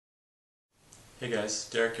Hey guys,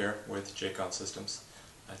 Derek here with Jaycon Systems.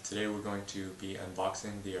 Today we're going to be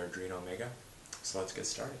unboxing the Arduino Mega, so let's get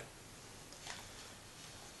started.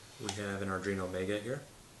 We have an Arduino Mega here,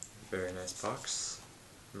 very nice box,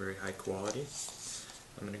 very high quality.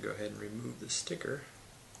 I'm going to go ahead and remove the sticker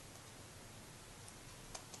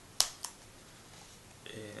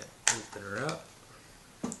and open her up.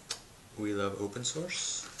 We love open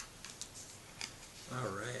source.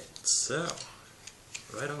 Alright, so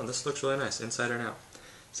right on, this looks really nice, inside and out.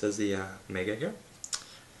 It says the Mega here,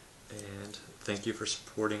 and thank you for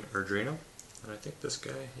supporting Arduino. And I think this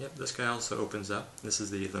guy, yep, this guy also opens up. This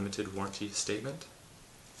is the limited warranty statement.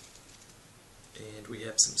 And we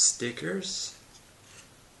have some stickers.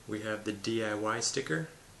 We have the DIY sticker.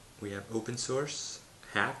 We have open source,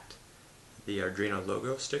 hacked, the Arduino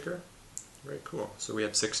logo sticker. Very cool. So we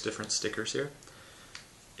have 6 different stickers here.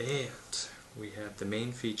 And we have the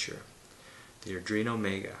main feature, the Arduino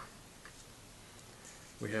Mega.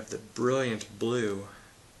 We have the brilliant blue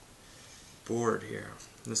board here.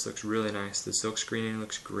 This looks really nice. The silk screening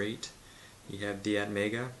looks great. You have the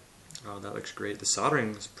Mega. Oh, that looks great. The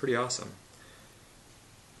soldering is pretty awesome.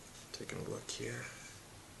 Taking a look here.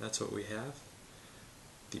 That's what we have.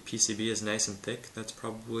 The PCB is nice and thick. That's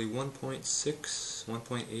probably 1.6,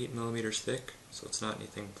 1.8 millimeters thick, so it's not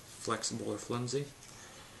anything flexible or flimsy.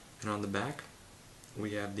 And on the back,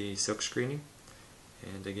 we have the silk screening,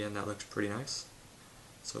 and again, that looks pretty nice.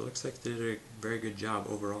 So it looks like they did a very good job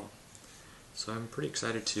overall. So I'm pretty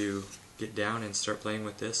excited to get down and start playing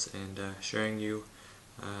with this and showing you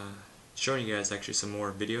guys actually some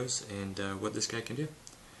more videos and what this guy can do.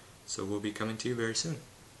 So we'll be coming to you very soon.